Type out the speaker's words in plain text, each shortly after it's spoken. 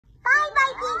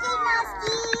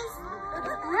Muskies!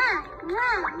 Come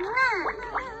on,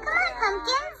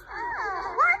 pumpkins!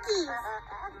 Walkies!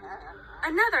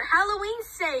 Another Halloween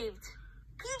saved!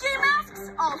 PJ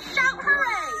Masks, all shout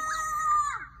hooray!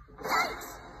 Yikes!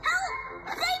 Help!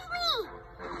 Save me!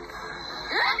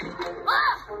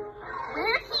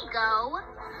 Where'd he go?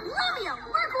 Romeo,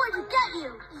 we're going to get you!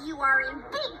 You are in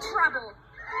big trouble!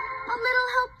 A little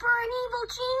help for an evil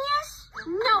genius?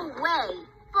 No way!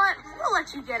 But we'll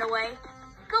let you get away.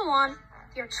 Go on.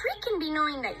 Your treat can be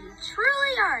knowing that you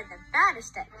truly are the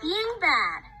baddest at being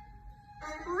bad.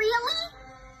 Really?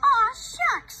 Aw,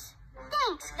 shucks.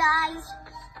 Thanks, guys.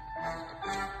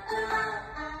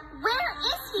 Where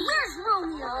is he? Where's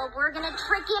Romeo? We're gonna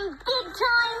trick him big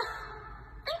time.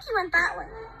 I think you went that way.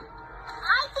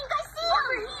 I think I see him.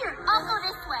 Over here. I'll go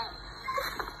this way.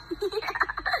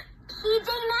 PJ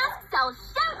Masks, I'll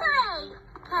shout hooray!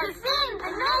 'Cause in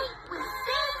the night we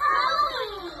sing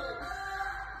Halloween.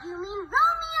 You mean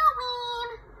Romeo-ween?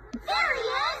 There he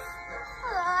is.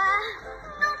 No.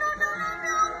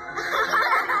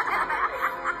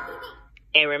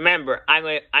 And remember,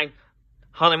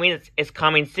 Halloween is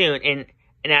coming soon in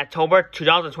October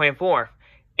 2024.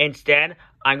 Instead,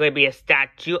 I'm going to be a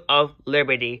Statue of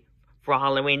Liberty for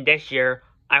Halloween this year.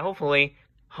 Hopefully,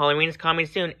 Halloween is coming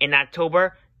soon in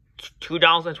October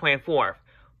 2024.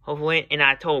 Hopefully, in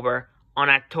October, on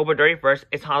October 31st,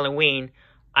 is Halloween.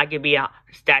 I could be a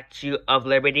Statue of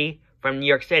Liberty from New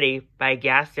York City by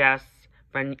Gas Gas,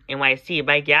 from NYC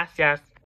by Gas Gas.